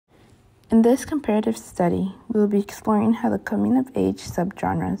In this comparative study, we will be exploring how the coming-of-age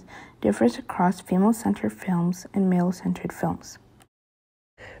subgenres differs across female-centered films and male-centered films.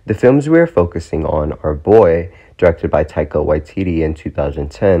 The films we are focusing on are Boy, directed by Taika Waititi in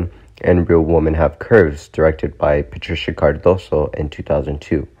 2010, and Real Women Have Curves, directed by Patricia Cardoso in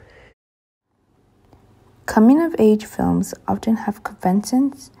 2002. Coming-of-age films often have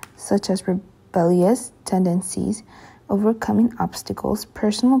conventions such as rebellious tendencies, overcoming obstacles,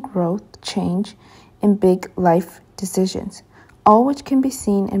 personal growth, change, and big life decisions, all which can be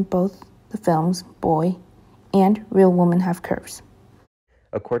seen in both the films Boy and Real Women Have Curves.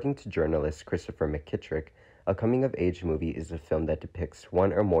 According to journalist Christopher McKittrick, a coming-of-age movie is a film that depicts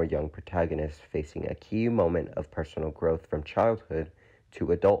one or more young protagonists facing a key moment of personal growth from childhood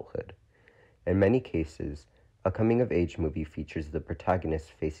to adulthood. In many cases, a coming-of-age movie features the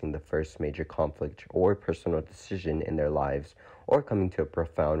protagonist facing the first major conflict or personal decision in their lives or coming to a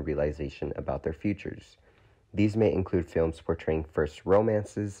profound realization about their futures. These may include films portraying first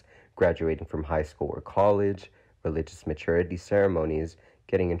romances, graduating from high school or college, religious maturity ceremonies,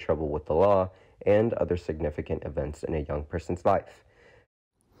 getting in trouble with the law, and other significant events in a young person's life.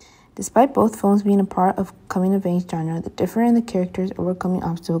 Despite both films being a part of coming-of-age genre, they differ in the characters overcoming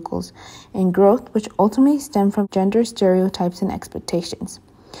obstacles and growth, which ultimately stem from gender stereotypes and expectations.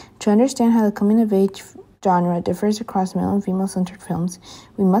 To understand how the coming-of-age genre differs across male and female-centered films,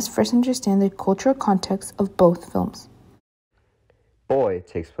 we must first understand the cultural context of both films. Boy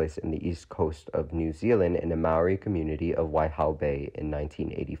takes place in the east coast of New Zealand in the Maori community of Waihao Bay in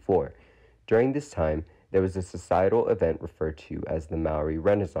 1984. During this time, there was a societal event referred to as the Maori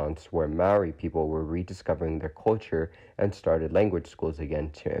Renaissance, where Maori people were rediscovering their culture and started language schools again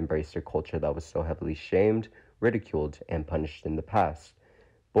to embrace their culture that was so heavily shamed, ridiculed, and punished in the past.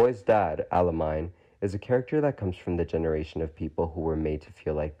 Boy's dad, Alamine, is a character that comes from the generation of people who were made to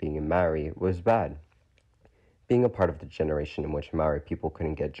feel like being a Maori was bad. Being a part of the generation in which Maori people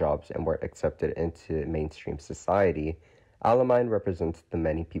couldn't get jobs and weren't accepted into mainstream society, Alamine represents the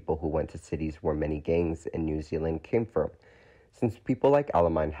many people who went to cities where many gangs in New Zealand came from. Since people like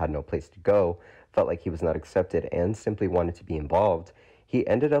Alamine had no place to go, felt like he was not accepted, and simply wanted to be involved, he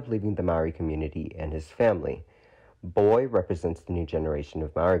ended up leaving the Maori community and his family. Boy represents the new generation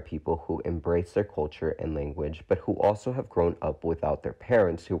of Maori people who embrace their culture and language, but who also have grown up without their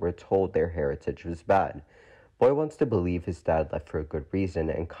parents who were told their heritage was bad. Boy wants to believe his dad left for a good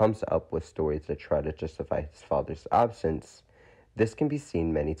reason and comes up with stories that try to justify his father's absence. This can be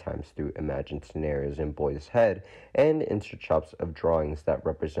seen many times through imagined scenarios in Boy's head and interchops of drawings that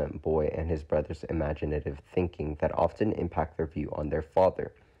represent Boy and his brother's imaginative thinking that often impact their view on their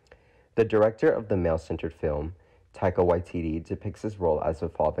father. The director of the male-centered film, Taika Waititi, depicts his role as a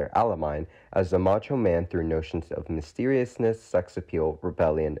father, Alamine, as a macho man through notions of mysteriousness, sex appeal,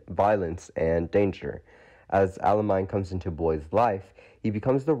 rebellion, violence, and danger. As Alamine comes into Boy's life, he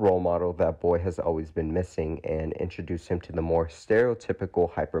becomes the role model that Boy has always been missing and introduce him to the more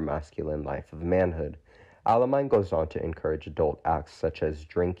stereotypical hypermasculine life of manhood. Alamine goes on to encourage adult acts such as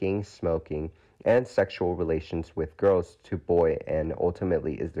drinking, smoking, and sexual relations with girls to Boy, and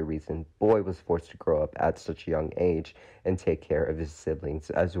ultimately is the reason Boy was forced to grow up at such a young age and take care of his siblings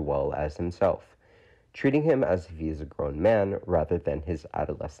as well as himself, treating him as if he is a grown man rather than his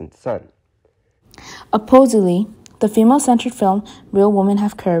adolescent son. Oppositely, the female-centered film Real Women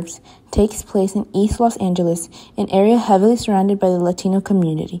Have Curves takes place in East Los Angeles, an area heavily surrounded by the Latino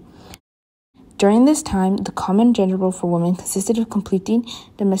community. During this time, the common gender role for women consisted of completing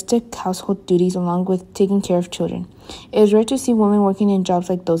domestic household duties along with taking care of children. It is rare to see women working in jobs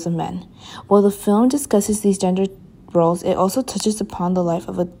like those of men. While the film discusses these gender roles, it also touches upon the life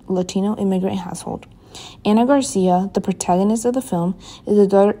of a Latino immigrant household. Ana Garcia, the protagonist of the film, is a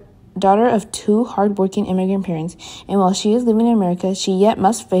daughter of two hard-working immigrant parents, and while she is living in America, she yet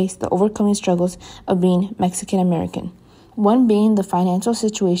must face the overcoming struggles of being Mexican-American. One being the financial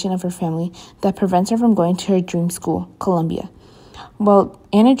situation of her family that prevents her from going to her dream school, Columbia. While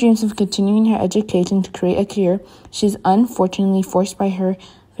Anna dreams of continuing her education to create a career, she is unfortunately forced by her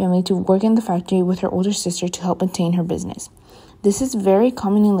family to work in the factory with her older sister to help maintain her business. This is very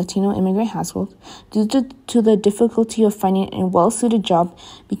common in Latino immigrant households due to the difficulty of finding a well-suited job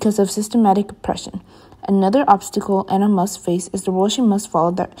because of systematic oppression. Another obstacle Anna must face is the role she must follow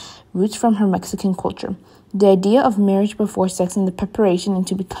that roots from her Mexican culture. The idea of marriage before sex and the preparation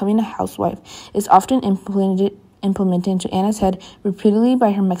into becoming a housewife is often implemented into Anna's head repeatedly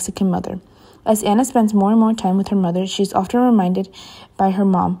by her Mexican mother. As Anna spends more and more time with her mother, she is often reminded by her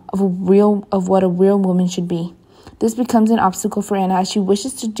mom of what a real woman should be. This becomes an obstacle for Anna as she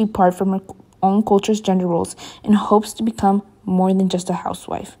wishes to depart from her own culture's gender roles and hopes to become more than just a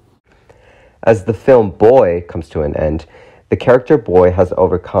housewife. As the film Boy comes to an end, the character Boy has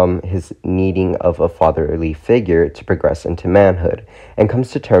overcome his needing of a fatherly figure to progress into manhood, and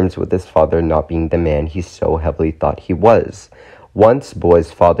comes to terms with his father not being the man he so heavily thought he was. Once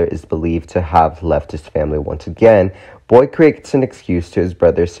Boy's father is believed to have left his family once again, Boy creates an excuse to his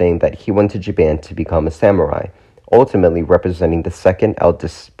brother saying that he went to Japan to become a samurai, ultimately representing the second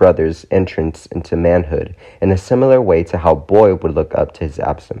eldest brother's entrance into manhood in a similar way to how Boy would look up to his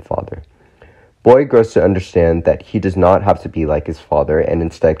absent father. Boy grows to understand that he does not have to be like his father and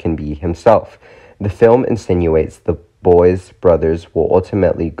instead can be himself. The film insinuates the boy's brothers will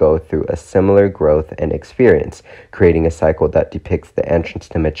ultimately go through a similar growth and experience, creating a cycle that depicts the entrance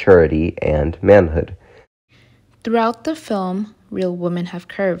to maturity and manhood. Throughout the film, Real Women Have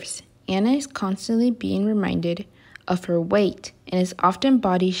Curves, Anna is constantly being reminded of her weight and is often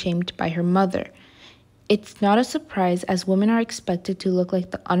body shamed by her mother. It's not a surprise as women are expected to look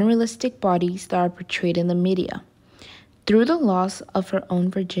like the unrealistic bodies that are portrayed in the media. Through the loss of her own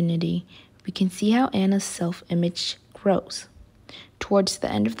virginity, we can see how Anna's self-image grows. Towards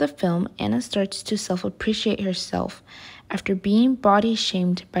the end of the film, Anna starts to self-appreciate herself after being body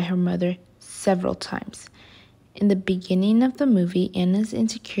shamed by her mother several times. In the beginning of the movie, Anna's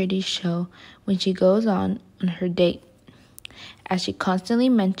insecurities show when she goes on her date, as she constantly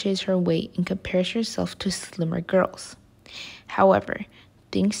mentions her weight and compares herself to slimmer girls. However,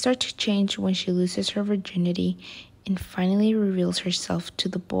 things start to change when she loses her virginity and finally reveals herself to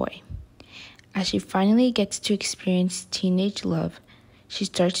the boy. As she finally gets to experience teenage love, she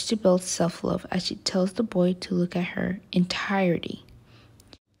starts to build self-love as she tells the boy to look at her entirety.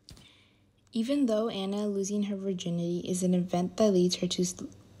 Even though Anna losing her virginity is an event that leads her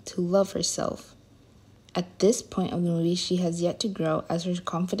to love herself, at this point of the movie she has yet to grow as her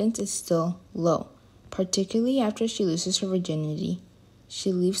confidence is still low, particularly after she loses her virginity.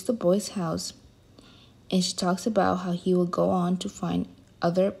 She leaves the boy's house and she talks about how he will go on to find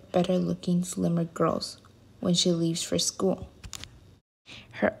other better-looking, slimmer girls when she leaves for school.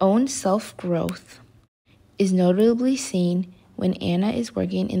 Her own self-growth is notably seen when Anna is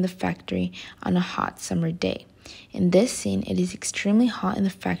working in the factory on a hot summer day. In this scene, it is extremely hot in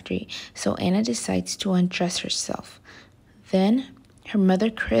the factory, so Anna decides to undress herself. Then, her mother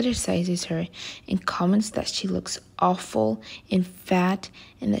criticizes her and comments that she looks awful and fat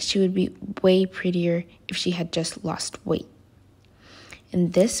and that she would be way prettier if she had just lost weight.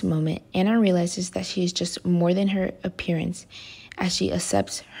 In this moment, Anna realizes that she is just more than her appearance as she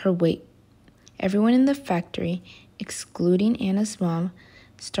accepts her weight. Everyone in the factory, excluding Anna's mom,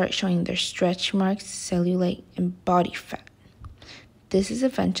 start showing their stretch marks, cellulite, and body fat. This is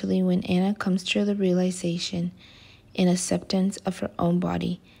eventually when Anna comes to the realization and acceptance of her own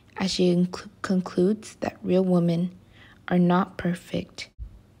body as she concludes that real women are not perfect.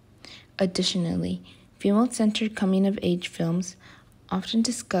 Additionally, female-centered coming-of-age films often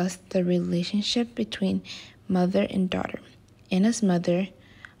discuss the relationship between mother and daughter. Anna's mother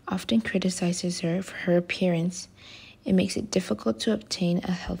often criticizes her for her appearance. It makes it difficult to obtain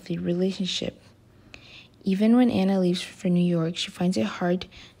a healthy relationship. Even when Anna leaves for New York, she finds it hard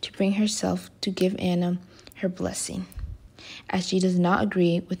to bring herself to give Anna her blessing, as she does not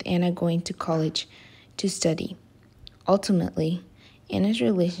agree with Anna going to college to study. Ultimately, Anna's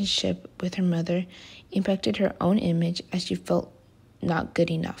relationship with her mother impacted her own image as she felt not good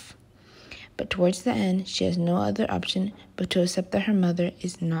enough. But towards the end, she has no other option but to accept that her mother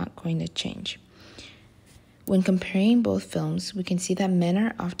is not going to change. When comparing both films, we can see that men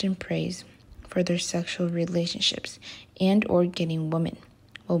are often praised for their sexual relationships and or getting women,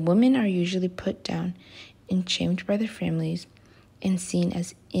 while women are usually put down and shamed by their families and seen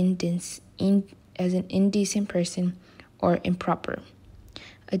as an indecent person or improper.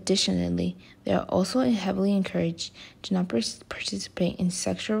 Additionally, they are also heavily encouraged to not participate in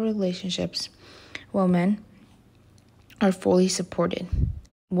sexual relationships, while men are fully supported.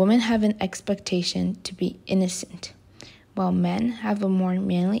 Women have an expectation to be innocent, while men have a more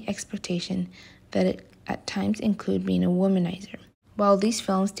manly expectation that at times include being a womanizer. While these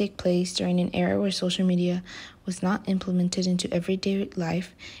films take place during an era where social media was not implemented into everyday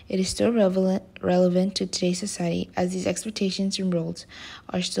life, it is still relevant to today's society as these expectations and roles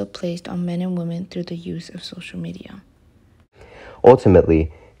are still placed on men and women through the use of social media.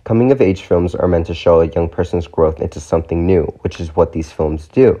 Ultimately, coming-of-age films are meant to show a young person's growth into something new, which is what these films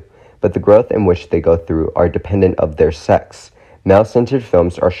do. But the growth in which they go through are dependent of their sex. Male-centered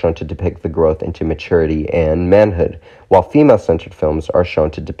films are shown to depict the growth into maturity and manhood, while female-centered films are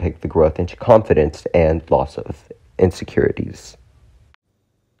shown to depict the growth into confidence and loss of insecurities.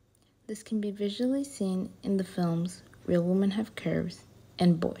 This can be visually seen in the films Real Women Have Curves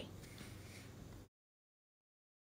and Boy.